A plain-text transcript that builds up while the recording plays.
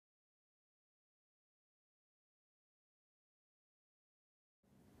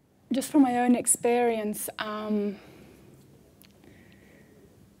just from my own experience, I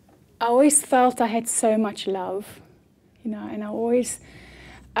always felt I had so much love, you know, and I always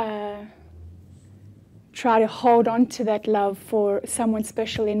try to hold on to that love for someone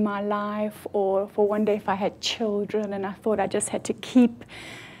special in my life, or for one day if I had children, and I thought I just had to keep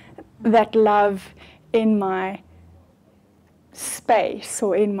that love in my space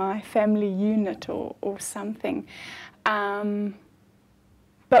or in my family unit or something.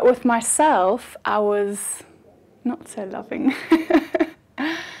 But with myself, I was not so loving.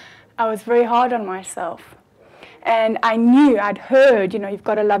 I was very hard on myself. And I knew, I'd heard, you know, you've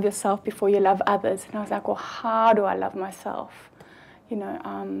got to love yourself before you love others. And I was like, well, how do I love myself? You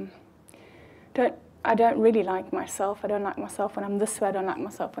know, I don't really like myself. I don't like myself when I'm this way. I don't like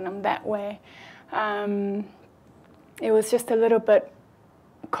myself when I'm that way. It was just a little bit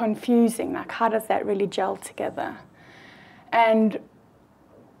confusing, like how does that really gel together? And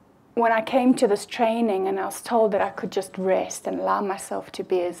when I came to this training and I was told that I could just rest and allow myself to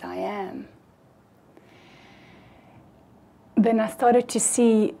be as I am, then I started to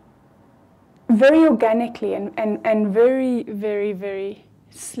see very organically and very, very, very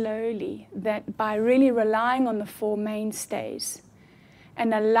slowly that by really relying on the four mainstays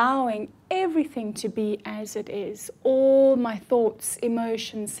and allowing everything to be as it is, all my thoughts,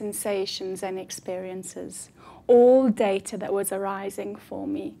 emotions, sensations, and experiences, all data that was arising for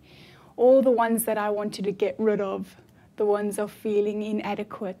me, all the ones that I wanted to get rid of, the ones of feeling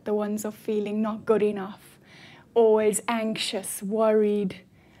inadequate, the ones of feeling not good enough, always anxious, worried,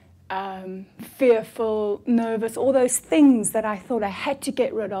 fearful, nervous, all those things that I thought I had to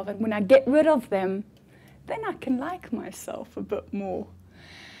get rid of. And when I get rid of them, then I can like myself a bit more.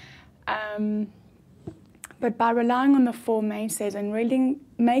 But by relying on the four mainstays and really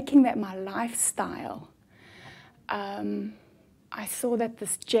making that my lifestyle, I saw that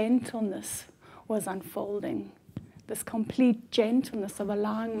this gentleness was unfolding, this complete gentleness of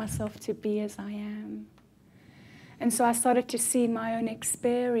allowing myself to be as I am. And so I started to see in my own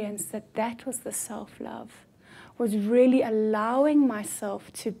experience that that was the self-love, was really allowing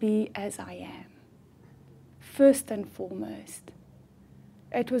myself to be as I am, first and foremost.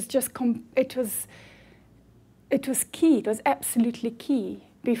 It was just, it was key, it was absolutely key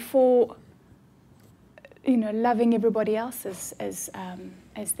before, you know, loving everybody else as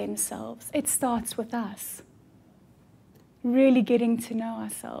themselves. It starts with us. Really getting to know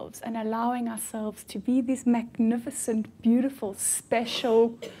ourselves and allowing ourselves to be these magnificent, beautiful,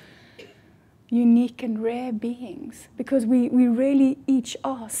 special, unique and rare beings. Because we really each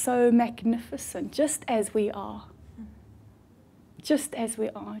are so magnificent, just as we are. Just as we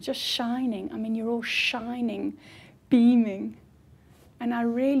are, just shining. I mean, you're all shining, beaming. And I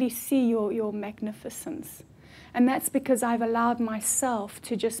really see your magnificence. And that's because I've allowed myself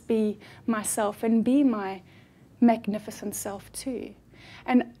to just be myself and be my magnificent self too.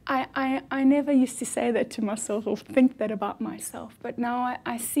 And I never used to say that to myself or think that about myself, but now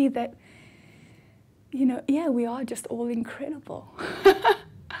I see that, you know, yeah, we are just all incredible.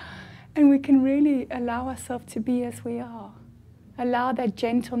 And we can really allow ourselves to be as we are. Allow that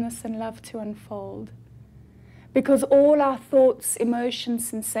gentleness and love to unfold. Because all our thoughts, emotions,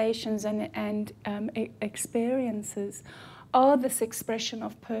 sensations, and experiences are this expression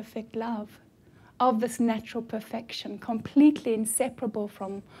of perfect love, of this natural perfection, completely inseparable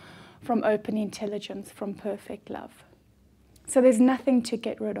from open intelligence, from perfect love. So there's nothing to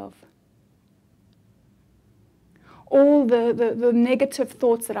get rid of. All the negative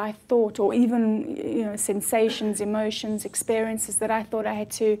thoughts that I thought, or even, you know, sensations, emotions, experiences that I thought I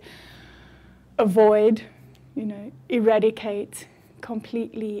had to avoid, you know, eradicate,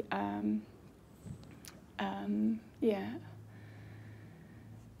 completely,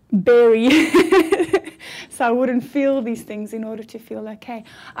 bury, so I wouldn't feel these things in order to feel okay.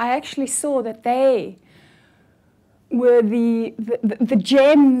 I actually saw that they were the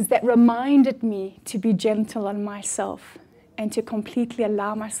gems that reminded me to be gentle on myself and to completely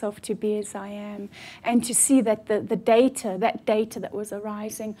allow myself to be as I am, and to see that the data that was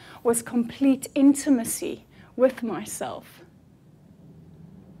arising was complete intimacy with myself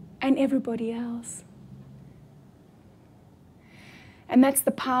and everybody else. And that's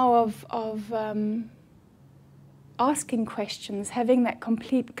the power of asking questions, having that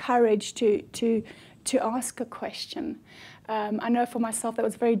complete courage to ask a question. I know for myself that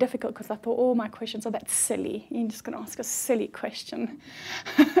was very difficult because I thought, oh, my questions are that silly. You're just going to ask a silly question.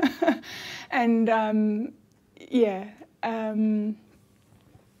 And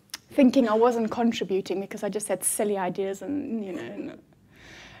thinking I wasn't contributing because I just had silly ideas and, you know,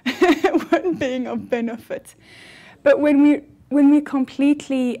 weren't being of benefit. But when we when we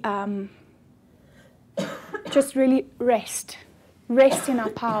completely just really rest in our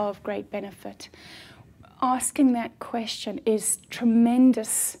power of great benefit, asking that question is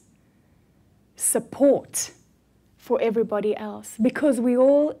tremendous support for everybody else, because we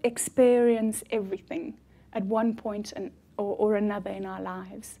all experience everything at one point or another in our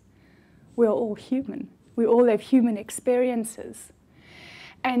lives. We're all human. We all have human experiences.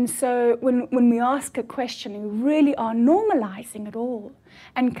 And so when we ask a question, we really are normalizing it all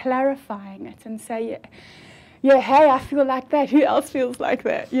and clarifying it and say, yeah, hey, I feel like that. Who else feels like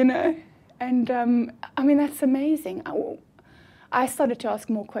that, you know? And I mean, that's amazing. I started to ask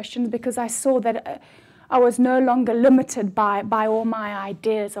more questions because I saw that I was no longer limited by all my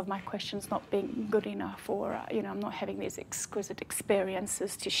ideas of my questions not being good enough, or you know, I'm not having these exquisite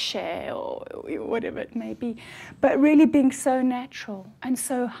experiences to share, or whatever it may be, but really being so natural and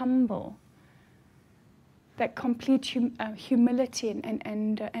so humble. That complete humility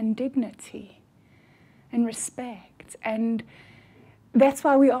and dignity and respect. And that's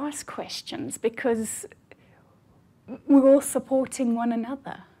why we ask questions, because we're all supporting one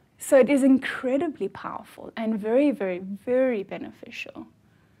another. So it is incredibly powerful and very, very, very beneficial.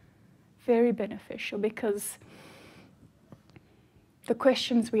 Very beneficial, because the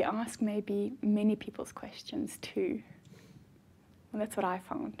questions we ask may be many people's questions too. Well, that's what I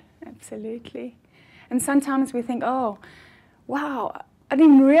found, absolutely. And sometimes we think, oh, wow, I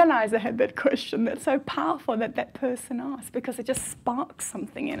didn't even realize I had that question. That's so powerful that that person asked, because it just sparks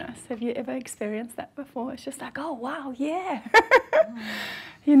something in us. Have you ever experienced that before? It's just like, oh, wow, yeah.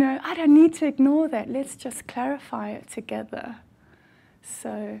 You know, I don't need to ignore that. Let's just clarify it together.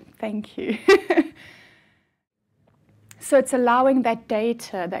 So thank you. So it's allowing that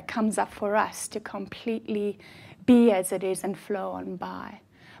data that comes up for us to completely be as it is and flow on by.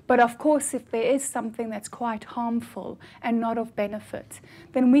 But of course, if there is something that's quite harmful and not of benefit,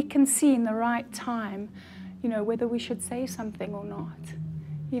 then we can see in the right time, you know, whether we should say something or not.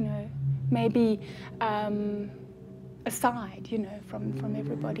 You know, maybe aside, you know, from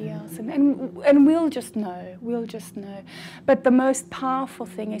everybody else. And we'll just know. But the most powerful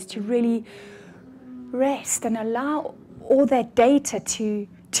thing is to really rest and allow all that data to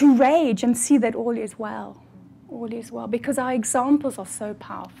rage and see that all is well. All is well, because our examples are so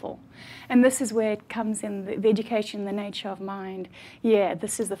powerful. And this is where it comes in, the education, the nature of mind. Yeah,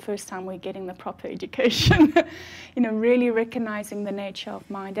 this is the first time we're getting the proper education. You know, really recognizing the nature of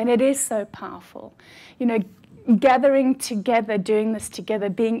mind. And it is so powerful. You know, gathering together, doing this together,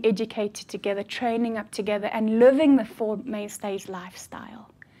 being educated together, training up together, and living the Four Mainstays lifestyle.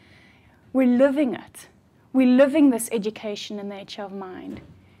 We're living it. We're living this education in the nature of mind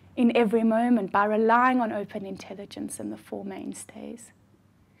in every moment by relying on open intelligence and the Four Mainstays.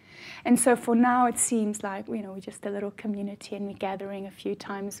 And so for now it seems like, you know, we're just a little community and we're gathering a few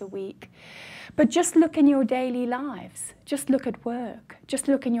times a week. But just look in your daily lives. Just look at work. Just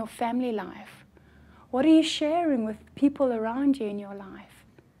look in your family life. What are you sharing with people around you in your life?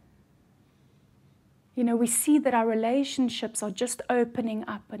 You know, we see that our relationships are just opening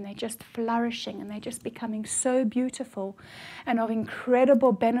up and they're just flourishing and they're just becoming so beautiful and of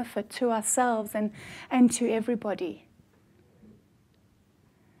incredible benefit to ourselves and to everybody.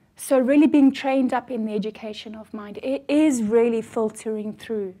 So really being trained up in the education of mind, it is really filtering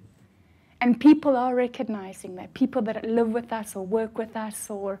through. And people are recognizing that. People that live with us or work with us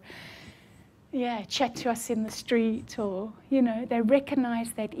or chat to us in the street, or, you know, they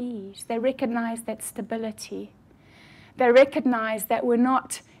recognize that ease. They recognize that stability. They recognize that we're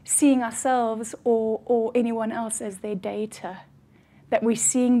not seeing ourselves or anyone else as their data, that we're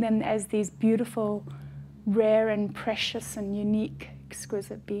seeing them as these beautiful, rare and precious and unique,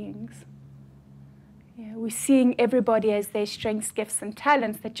 exquisite beings. Yeah, we're seeing everybody as their strengths, gifts and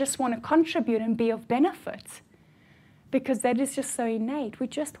talents that just want to contribute and be of benefit. Because that is just so innate. We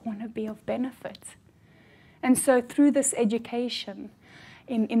just want to be of benefit. And so through this education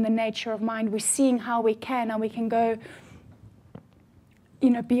in the nature of mind, we're seeing how we can go, you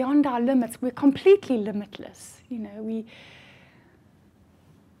know, beyond our limits. We're completely limitless. You know,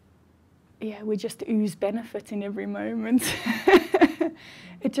 we just ooze benefit in every moment.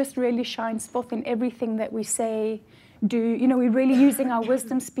 It just really shines forth in everything that we say, do. You know, we're really using our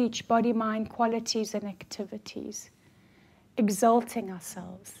wisdom, speech, body, mind, qualities and activities. Exalting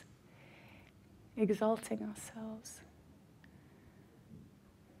ourselves.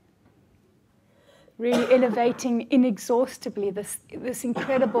 Really elevating inexhaustibly this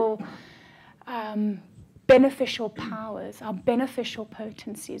incredible beneficial powers, our beneficial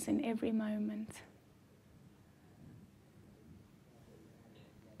potencies in every moment.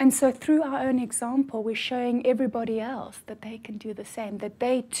 And so through our own example, we're showing everybody else that they can do the same, that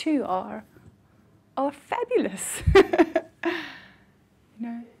they too are fabulous. You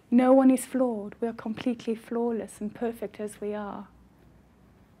know, no one is flawed. We are completely flawless and perfect as we are.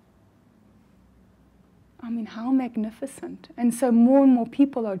 I mean, how magnificent. And so more and more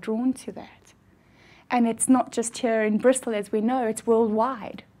people are drawn to that. And it's not just here in Bristol, as we know, it's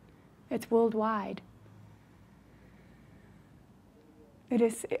worldwide. It's worldwide.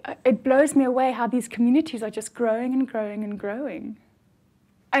 It blows me away how these communities are just growing and growing and growing.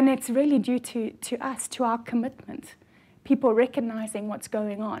 And it's really due to us, to our commitment. People recognizing what's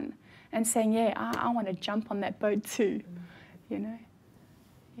going on and saying, yeah, I want to jump on that boat too, you know.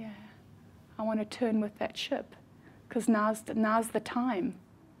 Yeah, I want to turn with that ship because now's the time.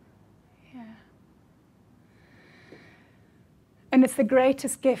 Yeah. And it's the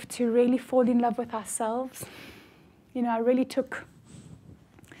greatest gift to really fall in love with ourselves. You know, I really took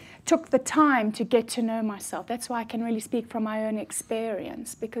the time to get to know myself. That's why I can really speak from my own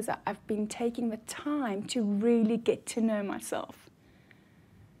experience, because I've been taking the time to really get to know myself.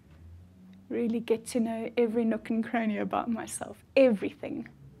 Really get to know every nook and cranny about myself, everything.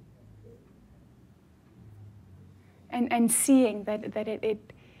 And seeing that it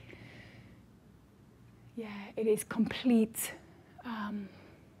is complete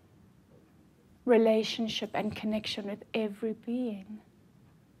relationship and connection with every being.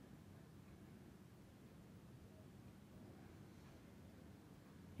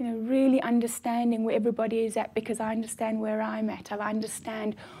 You know, really understanding where everybody is at, because I understand where I'm at. I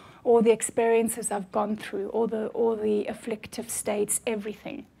understand all the experiences I've gone through, all the afflictive states,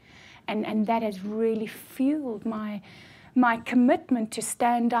 everything. And that has really fueled my commitment to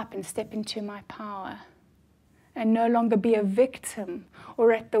stand up and step into my power and no longer be a victim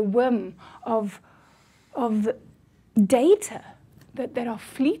or at the whim of the data that are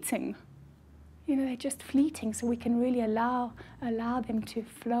fleeting. You know, they're just fleeting, so we can really allow them to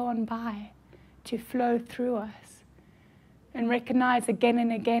flow on by, to flow through us, and recognize again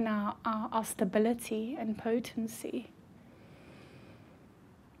and again our stability and potency.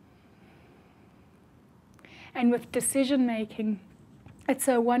 And with decision making, it's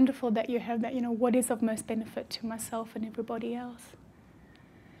so wonderful that you have that, you know, what is of most benefit to myself and everybody else.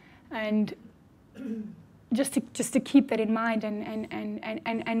 And just to keep that in mind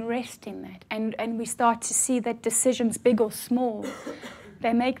and rest in that. And we start to see that decisions, big or small,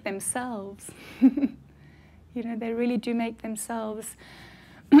 they make themselves. You know, they really do make themselves.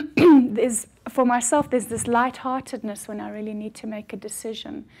 For myself, there's this lightheartedness when I really need to make a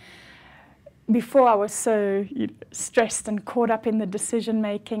decision. Before I was so stressed and caught up in the decision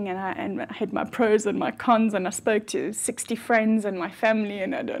making, and I had my pros and my cons, and I spoke to 60 friends and my family,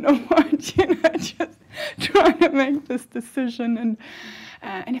 and I don't know what, you know, just trying to make this decision,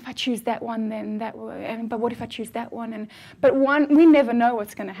 and if I choose that one, then that will, but what if I choose that one? But we never know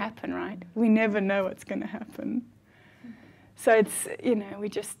what's going to happen, right? We never know what's going to happen. So it's, you know, we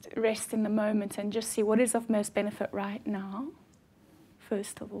just rest in the moment and just see what is of most benefit right now,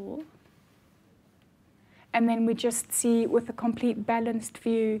 first of all. And then we just see with a complete balanced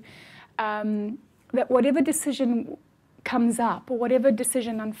view that whatever decision comes up or whatever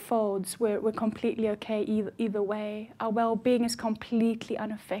decision unfolds, we're completely okay either way. Our well-being is completely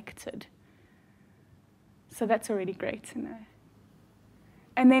unaffected. So that's already great to know.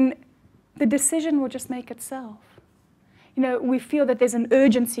 And then the decision will just make itself. You know, we feel that there's an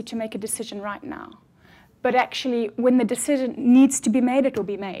urgency to make a decision right now. But actually, when the decision needs to be made, it will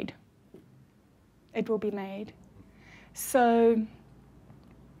be made. It will be made. So,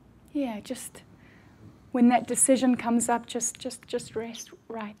 yeah, just when that decision comes up, just rest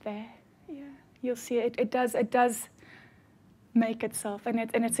right there. Yeah, you'll see it. It does make itself, and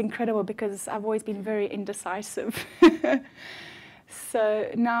it's incredible because I've always been very indecisive. So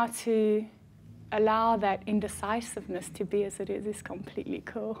now to allow that indecisiveness to be as it is completely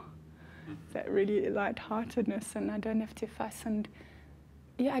cool. That really lightheartedness, and I don't have to fuss and.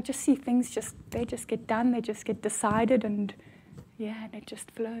 Yeah, I just see things they just get done, they just get decided, and yeah, and it just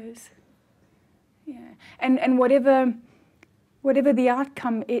flows. Yeah, and whatever the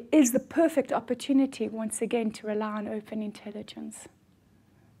outcome, it is the perfect opportunity once again to rely on open intelligence.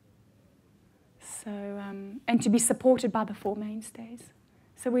 So and to be supported by the four mainstays.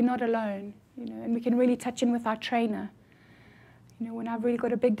 So we're not alone, you know, and we can really touch in with our trainer. You know, when I've really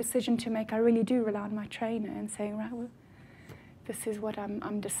got a big decision to make, I really do rely on my trainer and saying, right, well, this is what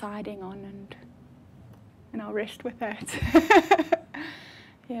I'm deciding on, and I'll rest with that.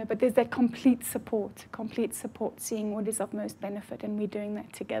 Yeah, but there's that complete support, seeing what is of most benefit, and we're doing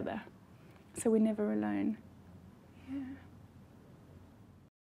that together. So we're never alone. Yeah.